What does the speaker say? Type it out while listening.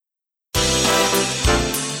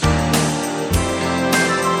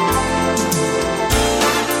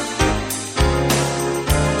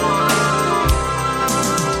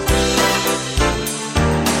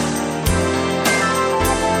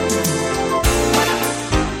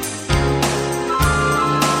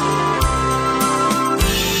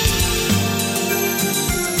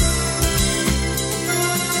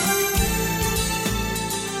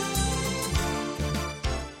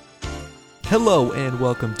Hello and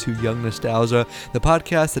welcome to Young Nostalgia, the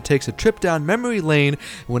podcast that takes a trip down memory lane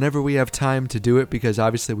whenever we have time to do it, because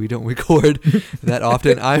obviously we don't record that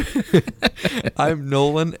often. I'm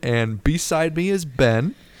Nolan, and beside me is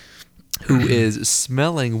Ben, who is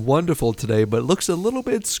smelling wonderful today, but looks a little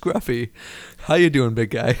bit scruffy. How you doing, big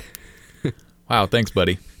guy? Wow, thanks,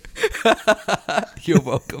 buddy. You're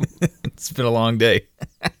welcome. It's been a long day.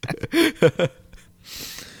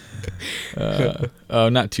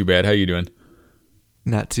 Not too bad. How you doing?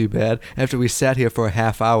 Not too bad. After we sat here for a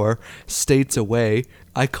half hour, states away,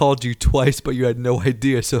 I called you twice, but you had no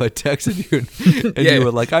idea, so I texted you, and you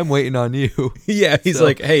were like, I'm waiting on you. Yeah, he's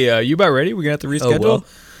like, hey, you about ready? We're going to have to reschedule? Oh, well.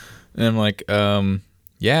 And I'm like,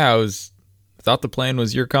 yeah, thought the plan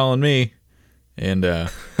was you're calling me, and I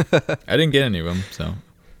didn't get any of them, so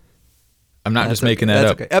I'm not just making that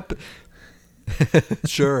up. Okay.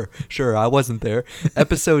 Sure, I wasn't there.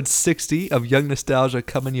 Episode 60 of Young Nostalgia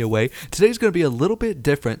coming your way. Today's going to be a little bit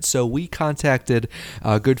different, so we contacted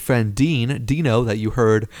our good friend Dino, that you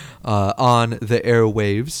heard on the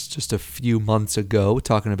airwaves just a few months ago,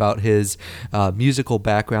 talking about his musical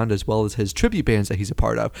background as well as his tribute bands that he's a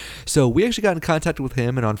part of. So we actually got in contact with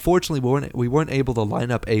him, and unfortunately we weren't able to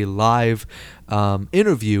line up a live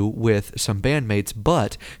interview with some bandmates,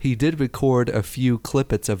 but he did record a few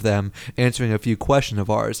clippets of them answering a few questions of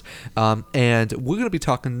ours, and we're going to be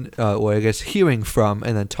talking, or I guess hearing from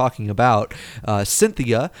and then talking about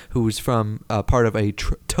Cynthia, who's from part of a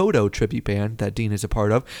Toto tribute band that Dean is a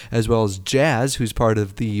part of, as well as Jazz, who's part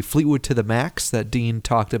of the Fleetwood to the Max that Dean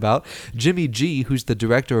talked about, Jimmy G, who's the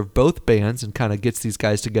director of both bands and kind of gets these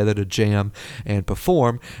guys together to jam and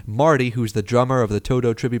perform, Marty, who's the drummer of the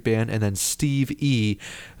Toto tribute band, and then Steve E,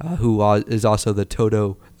 who is also the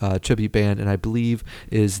Toto tribute band, and I believe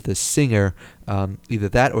is the singer. Either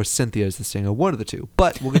that or Cynthia is the singer, one of the two.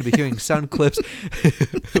 But we're going to be hearing sound clips,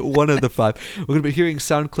 one of the five. We're going to be hearing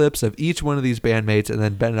sound clips of each one of these bandmates, and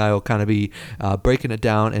then Ben and I will kind of be breaking it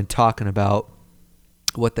down and talking about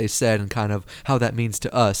what they said and kind of how that means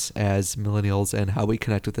to us as millennials and how we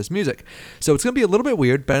connect with this music. So it's going to be a little bit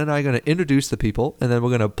weird. Ben and I are going to introduce the people, and then we're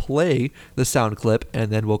going to play the sound clip, and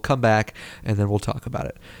then we'll come back, and then we'll talk about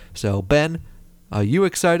it. So, Ben, are you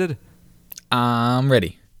excited? I'm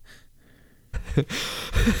ready.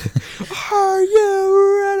 Are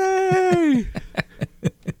you ready?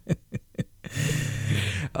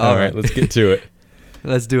 All right, let's get to it.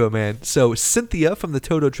 Let's do it, man. So Cynthia from the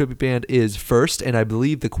Toto tribute band is first, and I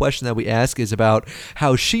believe the question that we ask is about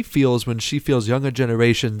how she feels when she feels younger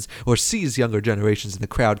generations, or sees younger generations in the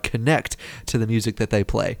crowd connect to the music that they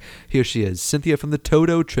play. Here she is, Cynthia from the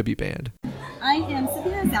Toto tribute band. I am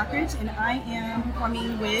Cynthia Zackridge, and I am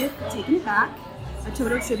performing with Taking It Back, a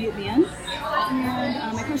Toto tribute band.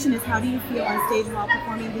 And my question is, how do you feel on stage while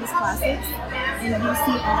performing these classics, and do you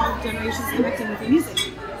see all generations connecting with your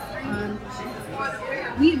music?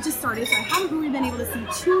 We've just started, so I haven't really been able to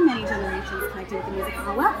see too many generations connecting with the music.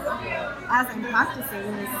 However, as I'm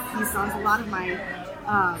practicing these songs, a lot of my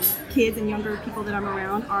kids and younger people that I'm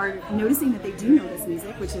around are noticing that they do know this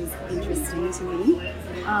music, which is interesting to me.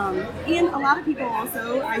 And a lot of people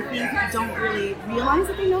also, I think, don't really realize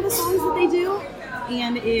that they know the songs that they do.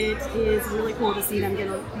 And it is really cool to see them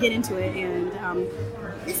get into it and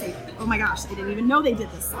say, oh my gosh, I didn't even know they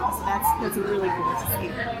did this song. So that's really cool to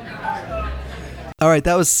see. All right,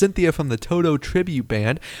 that was Cynthia from the Toto tribute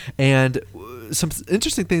band, and some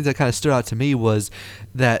interesting things that kind of stood out to me was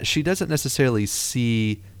that she doesn't necessarily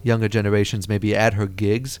see younger generations maybe at her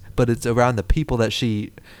gigs, but it's around the people that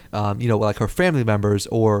she, like her family members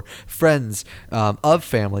or friends of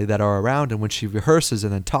family that are around, and when she rehearses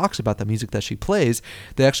and then talks about the music that she plays,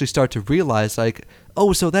 they actually start to realize, like,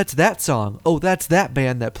 oh, so that's that song. Oh, that's that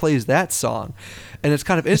band that plays that song. And it's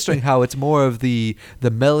kind of interesting how it's more of the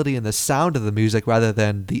melody and the sound of the music rather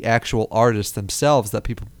than the actual artists themselves that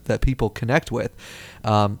people connect with.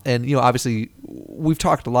 And obviously we've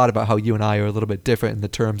talked a lot about how you and I are a little bit different in the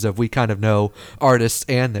terms of we kind of know artists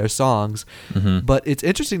and their songs. Mm-hmm. But it's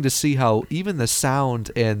interesting to see how even the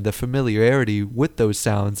sound and the familiarity with those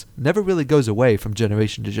sounds never really goes away from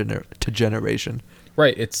generation to generation.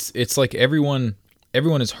 Right. It's like everyone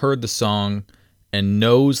has heard the song and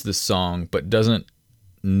knows the song, but doesn't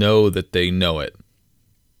know that they know it.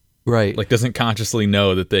 Right. Like doesn't consciously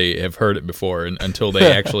know that they have heard it before until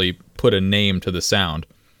they actually put a name to the sound.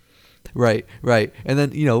 Right. And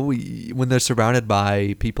then, when they're surrounded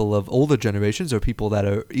by people of older generations or people that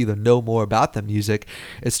are either know more about the music,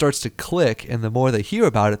 it starts to click, and the more they hear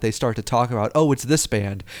about it, they start to talk about, oh, it's this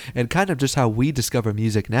band. And kind of just how we discover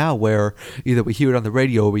music now, where either we hear it on the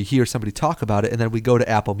radio or we hear somebody talk about it, and then we go to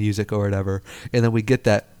Apple Music or whatever, and then we get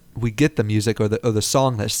the music or the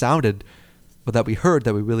song that sounded that we heard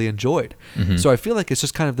that we really enjoyed. So I feel like it's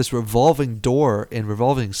just kind of this revolving door and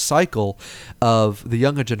revolving cycle of the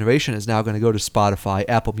younger generation is now going to go to Spotify,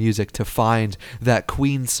 Apple Music to find that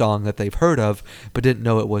Queen song that they've heard of but didn't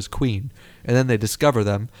know it was Queen. And then they discover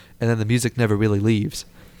them, and then the music never really leaves.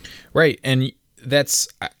 Right, and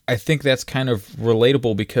I think that's kind of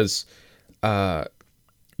relatable because,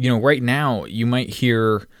 right now you might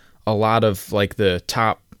hear a lot of like the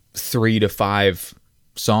top 3 to 5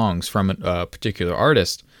 songs from a particular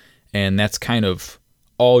artist, and that's kind of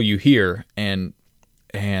all you hear, and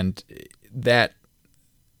that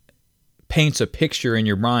paints a picture in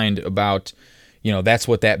your mind about, that's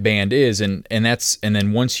what that band is, and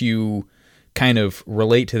then once you kind of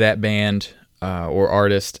relate to that band or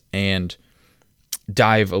artist and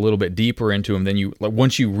dive a little bit deeper into them, then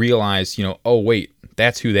once you realize, oh wait,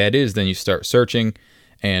 that's who that is, then you start searching.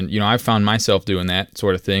 And, I've found myself doing that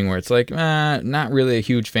sort of thing where it's like, not really a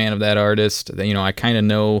huge fan of that artist. I kind of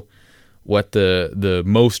know what the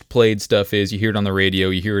most played stuff is. You hear it on the radio,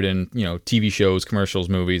 you hear it in, TV shows, commercials,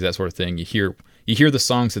 movies, that sort of thing. You hear the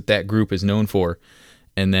songs that group is known for.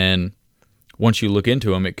 And then once you look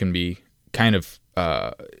into them, it can be kind of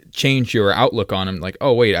change your outlook on them. Like,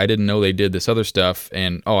 oh, wait, I didn't know they did this other stuff.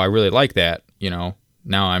 And, oh, I really like that. Now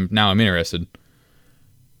I'm interested.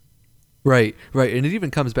 Right. And it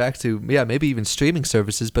even comes back to, maybe even streaming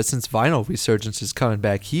services, but since vinyl resurgence is coming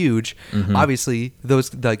back huge, obviously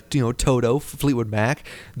those like, Toto, Fleetwood Mac,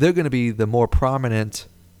 they're going to be the more prominent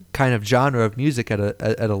kind of genre of music at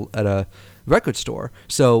a record store.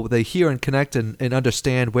 So they hear and connect and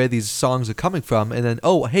understand where these songs are coming from, and then,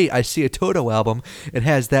 oh, hey, I see a Toto album. It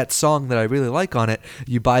has that song that I really like on it.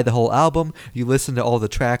 You buy the whole album, you listen to all the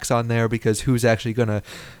tracks on there, because who's actually going to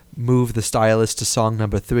move the stylus to song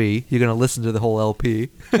number 3? You're going to listen to the whole LP.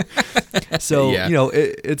 So,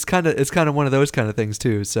 it's kind of one of those kind of things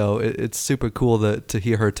too. So it's super cool to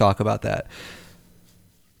hear her talk about that.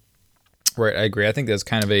 Right, I agree. I think that's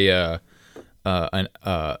kind of an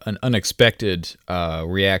unexpected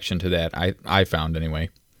reaction to that. I found anyway.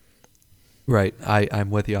 Right, I'm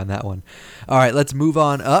with you on that one. All right, let's move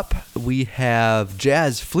on up. We have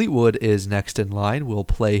Jazz Fleetwood is next in line. We'll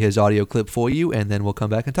play his audio clip for you, and then we'll come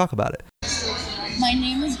back and talk about it. My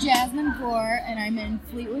name is Jasmine Gore, and I'm in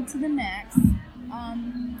Fleetwood to the Max.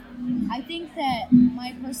 I think that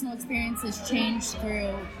my personal experience has changed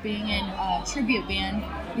through being in a tribute band,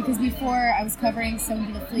 because before I was covering some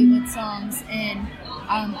of the Fleetwood songs, and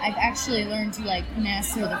I've actually learned to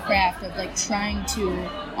master the craft of trying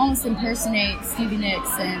to almost impersonate Stevie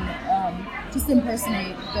Nicks and just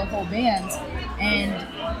impersonate the whole band.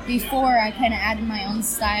 And before I kind of added my own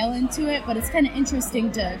style into it, but it's kind of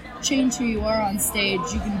interesting to change who you are on stage.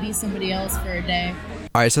 You can be somebody else for a day.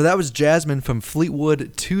 All right, so that was Jasmine from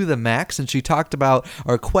Fleetwood to the Max, and she talked about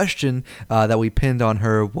our question that we pinned on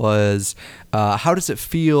her was, how does it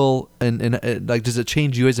feel, and does it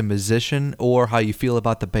change you as a musician, or how you feel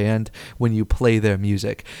about the band when you play their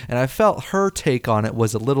music? And I felt her take on it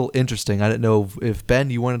was a little interesting. I didn't know if Ben,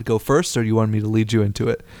 you wanted to go first, or you wanted me to lead you into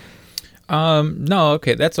it. No,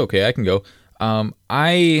 okay, that's okay. I can go.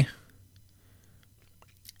 I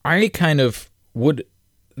kind of would.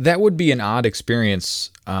 That would be an odd experience,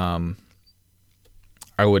 I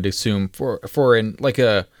would assume, for an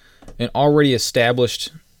already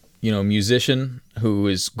established, musician who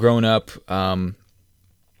is grown up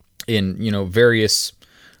in various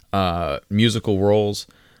musical roles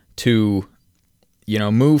to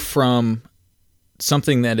move from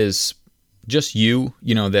something that is just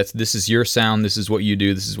this is your sound, this is what you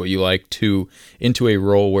do, this is what you like, to into a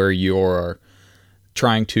role where you're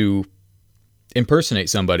trying to impersonate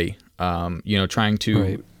somebody, trying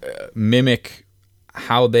to mimic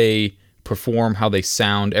how they perform, how they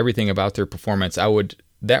sound, everything about their performance. I would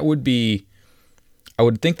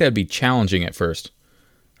think that'd be challenging at first.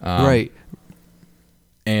 Right.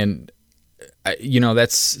 And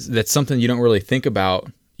that's something you don't really think about.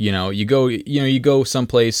 You go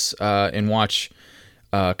someplace and watch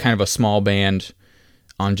kind of a small band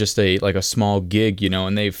on just a small gig,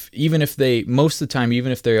 and even if they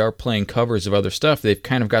are playing covers of other stuff, they've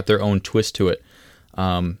kind of got their own twist to it,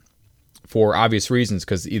 for obvious reasons,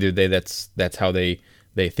 because either that's how they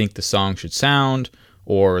think the song should sound,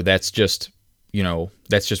 or that's just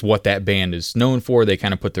what that band is known for. They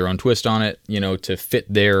kind of put their own twist on it, to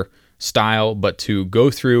fit their style. But to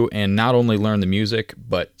go through and not only learn the music,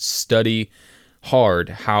 but study hard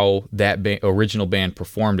how that original band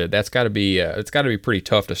performed it, it's got to be pretty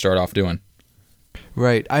tough to start off doing.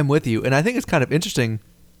 Right, I'm with you, and I think it's kind of interesting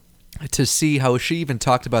to see how she even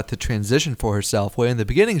talked about the transition for herself, where in the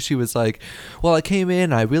beginning she was like, well, I came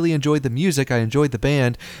in, I really enjoyed the music, I enjoyed the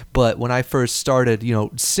band, but when I first started,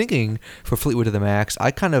 singing for Fleetwood to the Max, I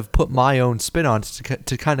kind of put my own spin on it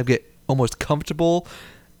to kind of get almost comfortable,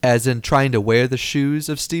 as in trying to wear the shoes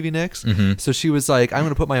of Stevie Nicks. Mm-hmm. So she was like, I'm going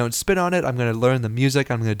to put my own spin on it, I'm going to learn the music,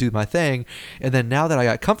 I'm going to do my thing, and then now that I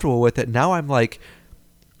got comfortable with it, now I'm like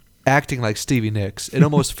acting like Stevie Nicks. It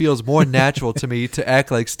almost feels more natural to me to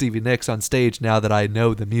act like Stevie Nicks on stage now that I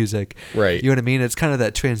know the music. Right. You know what I mean? It's kind of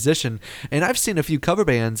that transition. And I've seen a few cover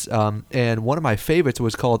bands, and one of my favorites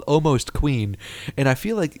was called Almost Queen. And I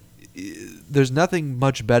feel like there's nothing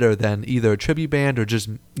much better than either a tribute band or just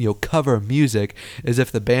cover music, as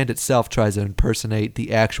if the band itself tries to impersonate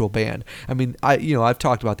the actual band. I mean, I've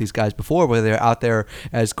talked about these guys before where they're out there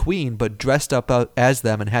as Queen but dressed up as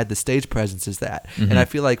them and had the stage presence as that. Mm-hmm. And I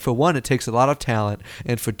feel like for one, it takes a lot of talent,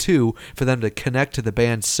 and for two, for them to connect to the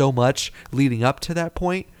band so much leading up to that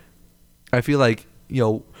point, I feel like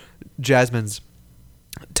Jasmine's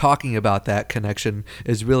talking about that connection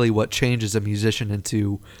is really what changes a musician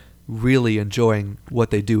into really enjoying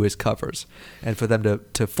what they do as covers, and for them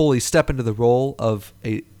to fully step into the role of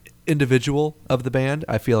a individual of the band,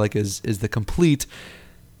 I feel like is the complete,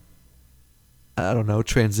 I don't know,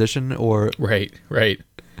 transition or right.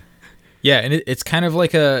 Yeah, and it's kind of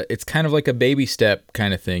like a baby step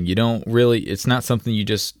kind of thing. You don't really, it's not something you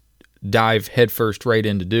just dive headfirst right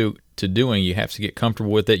into doing. You have to get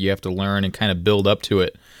comfortable with it. You have to learn and kind of build up to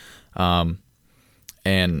it.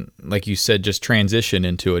 And like you said, just transition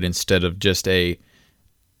into it instead of just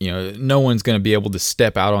no one's going to be able to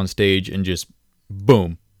step out on stage and just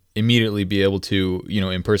boom, immediately be able to,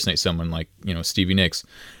 impersonate someone like, Stevie Nicks.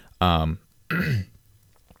 And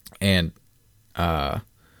kind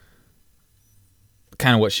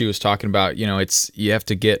of what she was talking about, you just have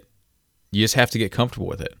to get comfortable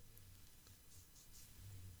with it.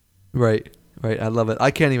 Right. I love it.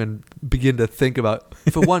 I can't even begin to think about,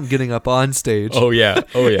 for one, getting up on stage. Oh yeah.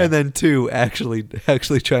 And then two, actually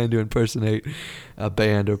trying to impersonate a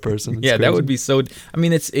band or person. It's yeah, crazy. that would be so. I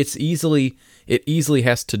mean, it easily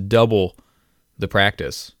has to double the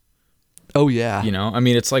practice. Oh yeah. I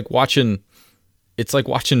mean, it's like watching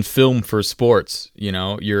film for sports.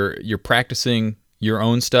 You're practicing your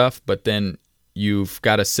own stuff, but then you've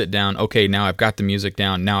got to sit down. Okay, now I've got the music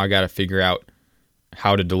down. Now I got to figure out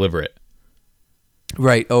how to deliver it.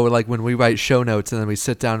 Right. Oh, like when we write show notes and then we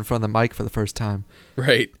sit down in front of the mic for the first time.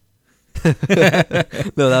 Right. No,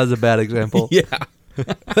 that was a bad example. Yeah.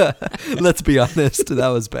 Let's be honest. That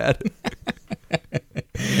was bad.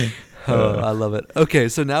 Oh, I love it. Okay,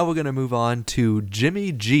 so now we're going to move on to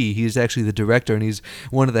Jimmy G. He's actually the director, and he's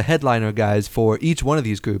one of the headliner guys for each one of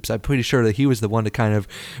these groups. I'm pretty sure that he was the one to kind of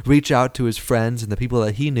reach out to his friends and the people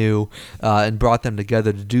that he knew and brought them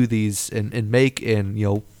together to do these and make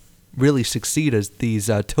and, really succeed as these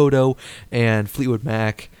Toto and Fleetwood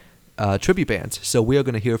Mac tribute bands. So we are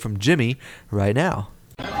going to hear from Jimmy right now.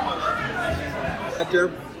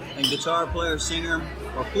 Director and guitar player, singer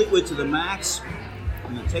for Fleetwood to the Max,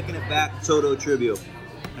 and then Taking It Back Toto tribute.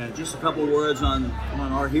 And just a couple words on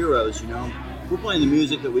our heroes. We're playing the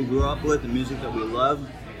music that we grew up with, the music that we love,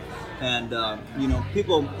 and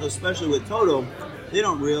people, especially with Toto, they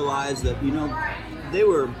don't realize that they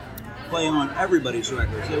were playing on everybody's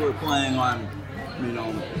records. They were playing on,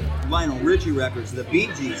 Lionel Richie records, the Bee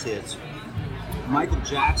Gees hits, Michael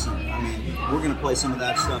Jackson. I mean, we're going to play some of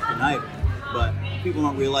that stuff tonight, but people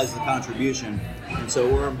don't realize the contribution. And so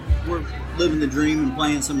we're living the dream and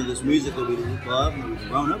playing some of this music that we love and we've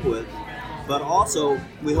grown up with. But also,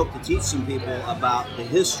 we hope to teach some people about the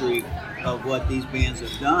history of what these bands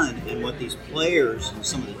have done and what these players and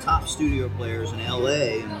some of the top studio players in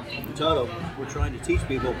LA and Toto, we're trying to teach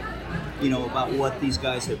people, about what these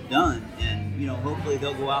guys have done. And, hopefully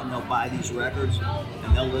they'll go out and they'll buy these records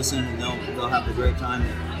and they'll listen and they'll have the great time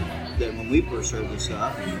that when we first heard this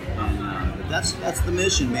stuff. But that's the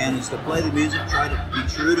mission, man, is to play the music, try to be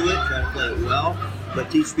true to it, try to play it well, but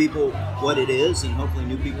teach people what it is, and hopefully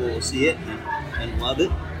new people will see it and love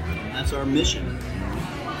it. And that's our mission.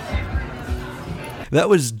 That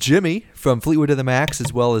was Jimmy from Fleetwood to the Max,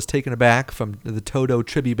 as well as Taken Aback from the Toto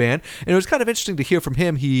tribute band. And it was kind of interesting to hear from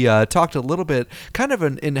him. He talked a little bit kind of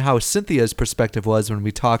in how Cynthia's perspective was when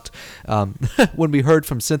we talked, when we heard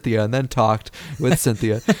from Cynthia and then talked with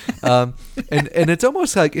Cynthia. And it's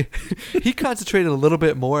almost like he concentrated a little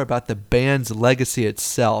bit more about the band's legacy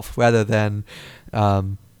itself rather than,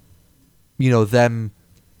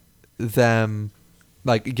 them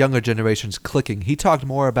like younger generations clicking. He talked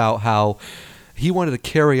more about how he wanted to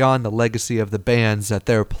carry on the legacy of the bands that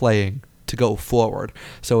they're playing to go forward.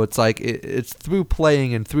 So it's like it's through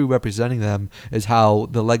playing and through representing them is how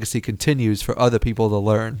the legacy continues for other people to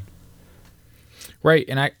learn. Right,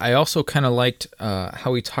 and I also kind of liked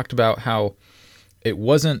how he talked about how it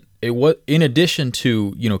was in addition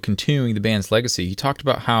to, you know, continuing the band's legacy. He talked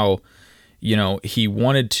about how, you know, he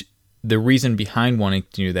wanted to, the reason behind wanting to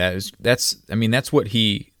do that is that's what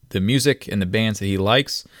the music and the bands that he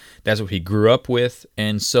likes, that's what he grew up with,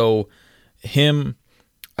 and so him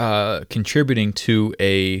contributing to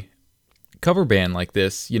a cover band like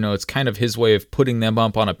this, you know, it's kind of his way of putting them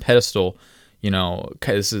up on a pedestal, you know,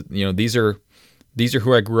 because, you know, these are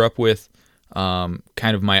who I grew up with, kind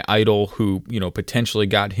of my idol who, you know, potentially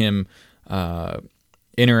got him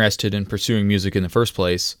interested in pursuing music in the first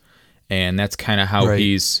place, and that's kind of how Right.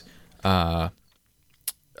 he's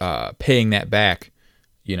paying that back,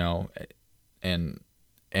 you know, and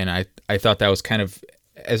I thought that was kind of,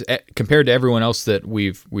 as compared to everyone else that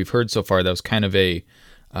we've heard so far, that was kind of a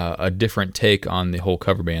different take on the whole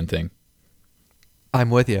cover band thing. I'm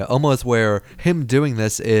with you. Almost where him doing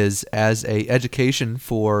this is as a education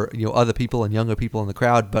for, you know, other people and younger people in the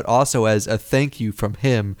crowd, but also as a thank you from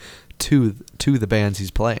him to the bands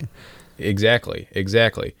he's playing. Exactly.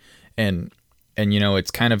 And you know,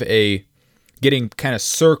 it's kind of kind of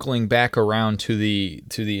circling back around to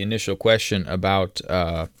the initial question about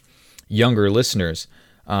younger listeners.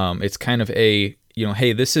 It's kind of you know,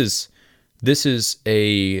 hey, this is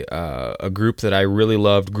a group that I really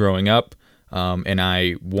loved growing up, and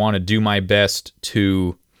I want to do my best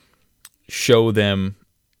to show them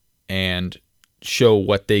and show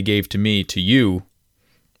what they gave to me to you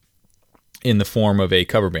in the form of a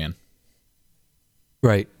cover band.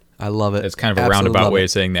 Right. I love it. It's kind of a Absolutely roundabout love way it.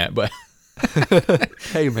 of saying that, but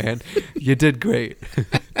Hey, man, you did great.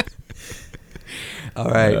 All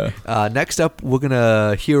right. Next up, we're going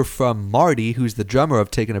to hear from Marty, who's the drummer of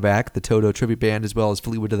Taken Aback, the Toto tribute band, as well as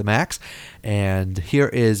Fleetwood to the Max. And here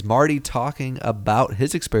is Marty talking about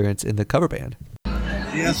his experience in the cover band.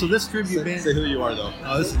 Yeah, so this tribute band. Say who you are, though.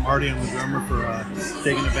 This is Marty. I'm the drummer for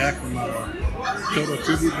Taking It Back from Toto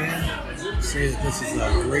tribute band. Say that this is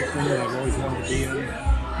a great thing that I've always wanted to be in.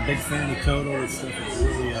 I'm a big fan of Toto. This stuff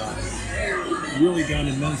has really done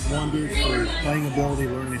immense wonders for playing ability,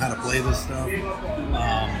 learning how to play this stuff.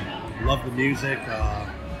 Love the music.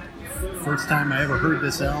 First time I ever heard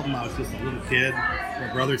this album, I was just a little kid. My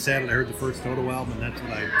brother said it. I heard the first Toto album, and that's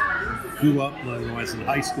what I grew up when I was in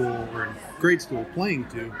high school or in grade school playing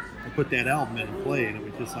to. I put that album in and played, and it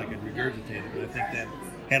was just like I regurgitated it. I think that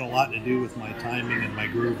had a lot to do with my timing and my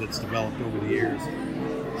groove that's developed over the years.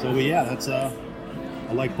 So, but yeah, that's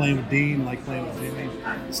I like playing with Dean, like playing with Jimmy,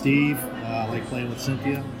 Steve, I like playing with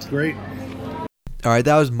Cynthia. It's great. All right,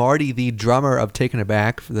 that was Marty, the drummer of Taken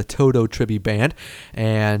Aback for the Toto tribute band.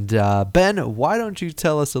 And Ben, why don't you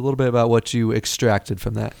tell us a little bit about what you extracted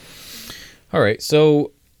from that? all right.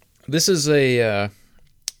 So this is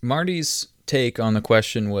Marty's take on the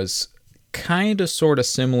question was kind of sort of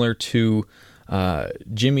similar to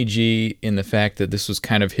Jimmy G in the fact that this was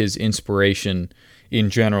kind of his inspiration in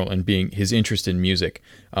general and being his interest in music.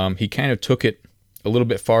 He kind of took it a little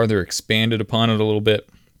bit farther, expanded upon it a little bit,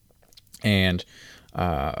 and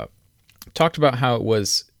talked about how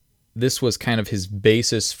this was kind of his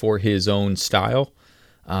basis for his own style.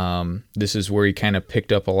 This is where he kind of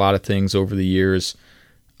picked up a lot of things over the years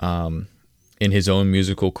in his own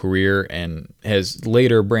musical career and has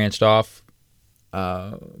later branched off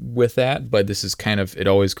with that, but this is kind of, it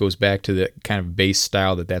always goes back to the kind of bass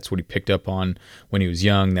style that's what he picked up on when he was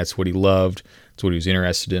young. That's what he loved. That's what he was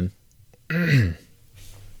interested in.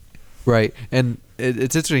 Right. And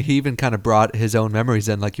it's interesting. He even kind of brought his own memories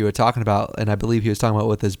in, like you were talking about. And I believe he was talking about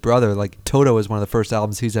with his brother, like Toto is one of the first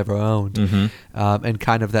albums he's ever owned. Mm-hmm. And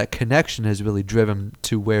kind of that connection has really driven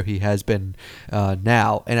to where he has been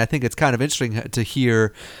now. And I think it's kind of interesting to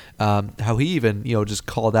hear how he even, just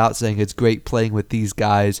called out saying it's great playing with these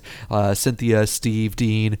guys, Cynthia, Steve,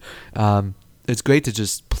 Dean. It's great to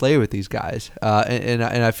just play with these guys. And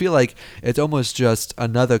I feel like it's almost just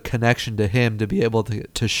another connection to him to be able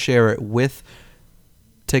to share it with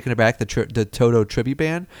Taking It Back, the Toto tribute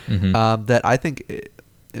band. Mm-hmm. That I think,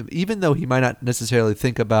 even though he might not necessarily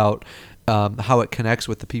think about how it connects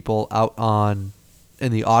with the people out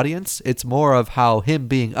in the audience, it's more of how him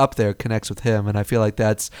being up there connects with him. And I feel like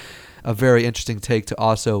that's a very interesting take to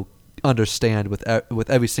also understand with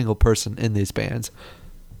every single person in these bands.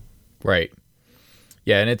 Right.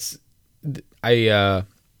 Yeah, and it's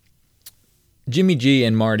Jimmy G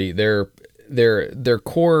and Marty, their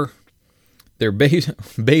core, their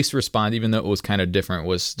bass response, even though it was kind of different,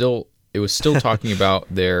 was still talking about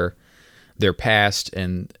their their past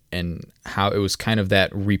and how it was kind of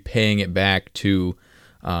that repaying it back to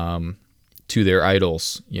their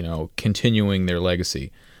idols, continuing their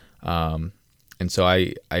legacy. And so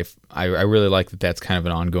I really like that that's kind of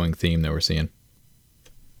an ongoing theme that we're seeing.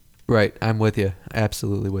 Right, I'm with you.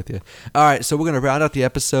 Absolutely with you. All right, so we're going to round out the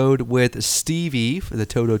episode with Stevie for the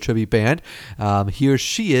Toto Tribute Band. Here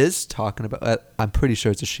she is talking about, I'm pretty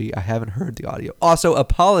sure it's a she. I haven't heard the audio. Also,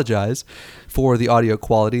 apologize for the audio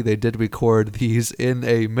quality. They did record these in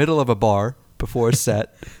a middle of a bar before a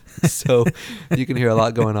set, so you can hear a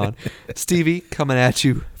lot going on. Stevie, coming at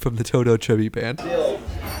you from the Toto Tribute Band.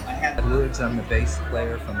 Woods, I'm the bass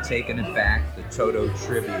player from Taking It Back, the Toto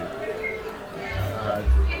Tribute.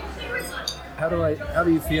 How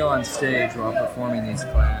do you feel on stage while performing these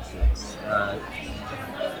classics?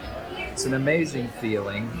 It's an amazing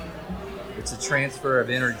feeling. It's a transfer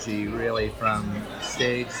of energy, really, from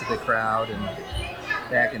stage to the crowd and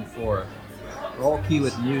back and forth. The whole key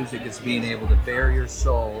with music is being able to bare your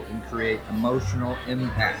soul and create emotional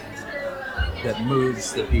impact that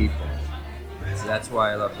moves the people. So that's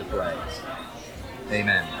why I love to play.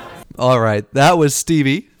 Amen. All right, that was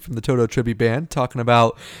Stevie from the Toto Tribute Band talking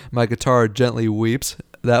about My Guitar Gently Weeps.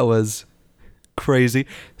 That was crazy,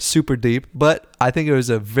 super deep, but I think it was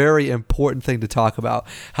a very important thing to talk about.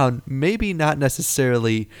 How maybe not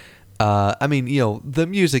necessarily, the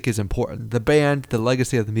music is important. The band, the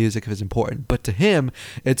legacy of the music is important. But to him,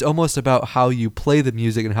 it's almost about how you play the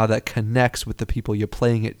music and how that connects with the people you're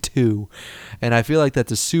playing it to. And I feel like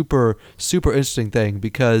that's a super, super interesting thing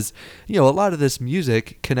because, a lot of this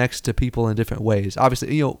music connects to people in different ways.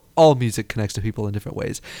 Obviously, all music connects to people in different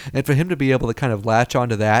ways. And for him to be able to kind of latch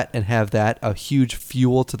onto that and have that a huge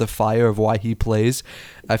fuel to the fire of why he plays,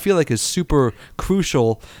 I feel like is super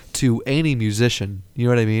crucial to any musician. You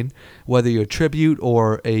know what I mean? Whether you're a tribute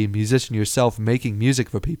or a musician yourself making music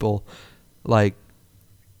for people, like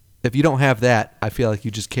if you don't have that, I feel like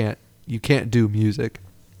you can't do music.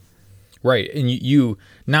 Right. And you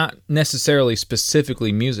not necessarily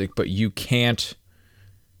specifically music, but you can't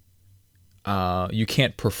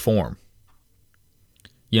perform.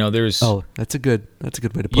 There's that's a good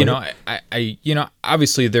way to put it.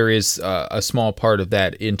 Obviously there is a small part of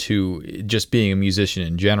that into just being a musician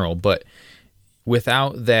in general, but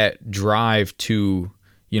without that drive to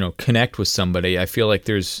connect with somebody, I feel like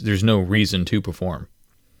there's no reason to perform.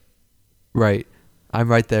 Right. I'm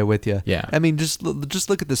right there with you. Yeah. I mean, just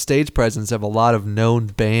look at the stage presence of a lot of known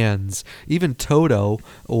bands, even Toto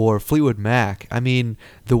or Fleetwood Mac. I mean,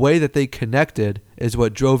 the way that they connected is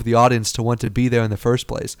what drove the audience to want to be there in the first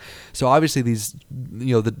place. So obviously these,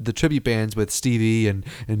 the tribute bands with Stevie and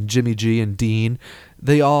Jimmy G and Dean,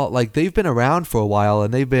 they've been around for a while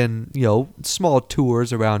and they've been, small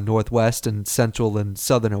tours around Northwest and Central and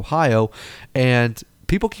Southern Ohio, and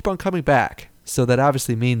people keep on coming back. So that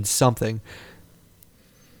obviously means something.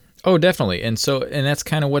 Oh, definitely. And that's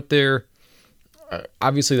kind of what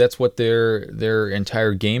obviously that's what their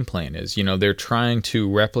entire game plan is. They're trying to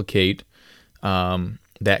replicate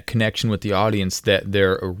that connection with the audience that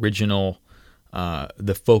their original,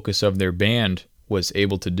 the focus of their band was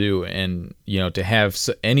able to do. And, to have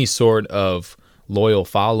any sort of loyal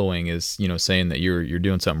following is, saying that you're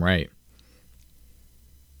doing something right.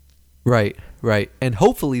 Right. And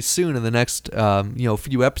hopefully soon in the next,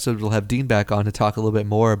 few episodes, we'll have Dean back on to talk a little bit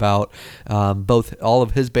more about both all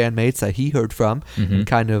of his bandmates that he heard from and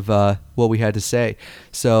kind of what we had to say.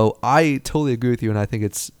 So I totally agree with you, and I think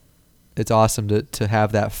it's awesome to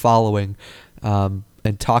have that following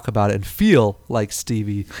and talk about it and feel like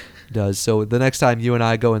Stevie does. So the next time you and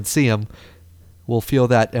I go and see him, we'll feel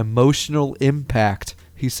that emotional impact.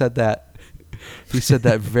 He said that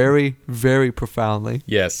very, very profoundly.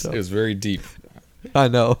 Yes, It was very deep. I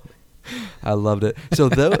know. I loved it.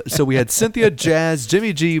 So we had Cynthia, Jazz,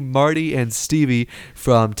 Jimmy G, Marty, and Stevie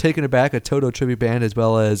from Taking It Back, a Toto tribute band, as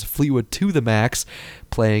well as Fleetwood to the Max,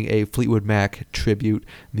 playing a Fleetwood Mac tribute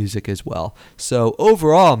music as well. So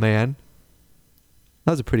overall, man,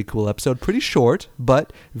 that was a pretty cool episode. Pretty short,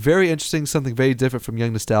 but very interesting. Something very different from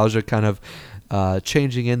Young Nostalgia, kind of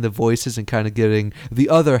changing in the voices and kind of getting the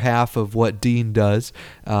other half of what Dean does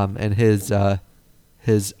and his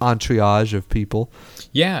entourage of people.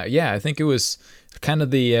 Yeah. I think it was kind of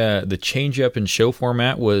the change up in show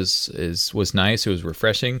format was nice. It was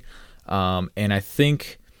refreshing, and I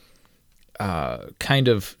think kind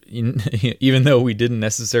of even though we didn't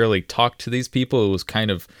necessarily talk to these people, it was kind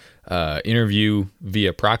of interview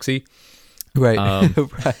via proxy. Right.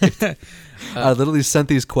 Right. I literally sent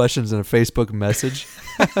these questions in a Facebook message.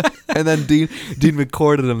 And then Dean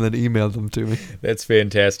recorded them, then emailed them to me. That's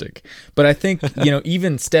fantastic. But I think,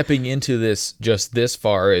 even stepping into this just this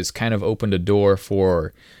far has kind of opened a door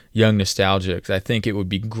for Young Nostalgics. I think it would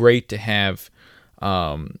be great to have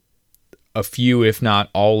a few, if not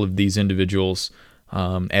all of these individuals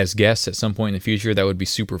as guests at some point in the future. That would be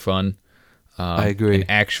super fun. I agree. And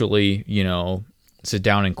actually, sit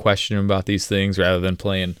down and question them about these things rather than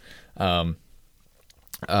playing sound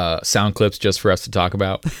clips just for us to talk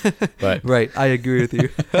about. But right, I agree with you.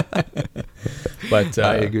 But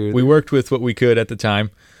I agree with we you. worked with what we could at the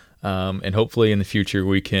time, and hopefully in the future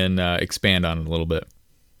we can expand on it a little bit.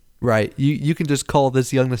 Right, you can just call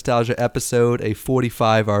this Young Nostalgia episode a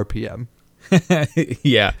 45 RPM.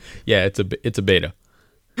 yeah, it's a beta.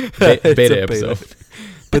 It's Beta a episode.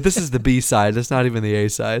 But this is the B side. It's not even the A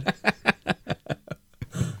side.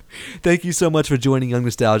 Thank you so much for joining Young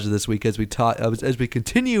Nostalgia this week as we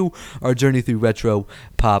continue our journey through retro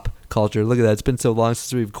pop culture. Look at that. It's been so long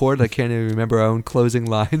since we recorded. I can't even remember our own closing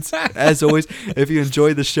lines. As always, if you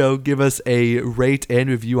enjoyed the show, give us a rate and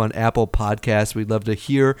review on Apple Podcasts. We'd love to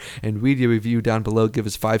hear and read your review down below. Give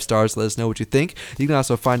us 5 stars. Let us know what you think. You can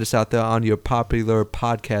also find us out there on your popular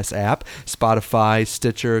podcast app, Spotify,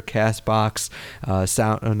 Stitcher, CastBox, not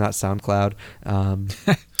SoundCloud,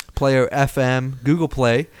 Player FM, Google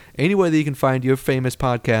Play, anywhere that you can find your famous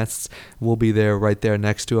podcasts, will be there right there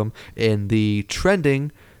next to them in the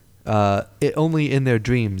trending only in their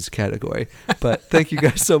dreams category. But thank you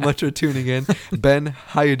guys so much for tuning in. Ben,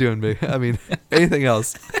 how you doing, me? I mean, anything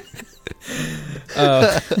else?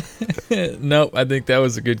 No, I think that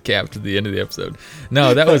was a good cap to the end of the episode.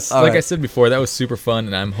 No, that was, like I said before, that was super fun,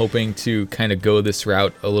 and I'm hoping to kind of go this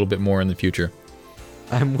route a little bit more in the future.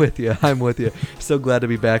 I'm with you. So glad to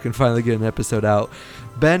be back and finally get an episode out.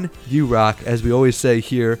 Ben, you rock, as we always say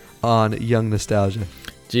here on Young Nostalgia.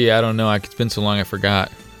 Gee, I don't know. It's been so long I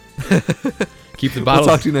forgot. Keep the bottles.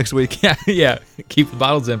 We'll talk to you next week. Yeah. Keep the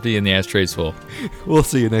bottles empty and the ashtrays full. We'll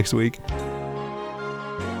see you next week.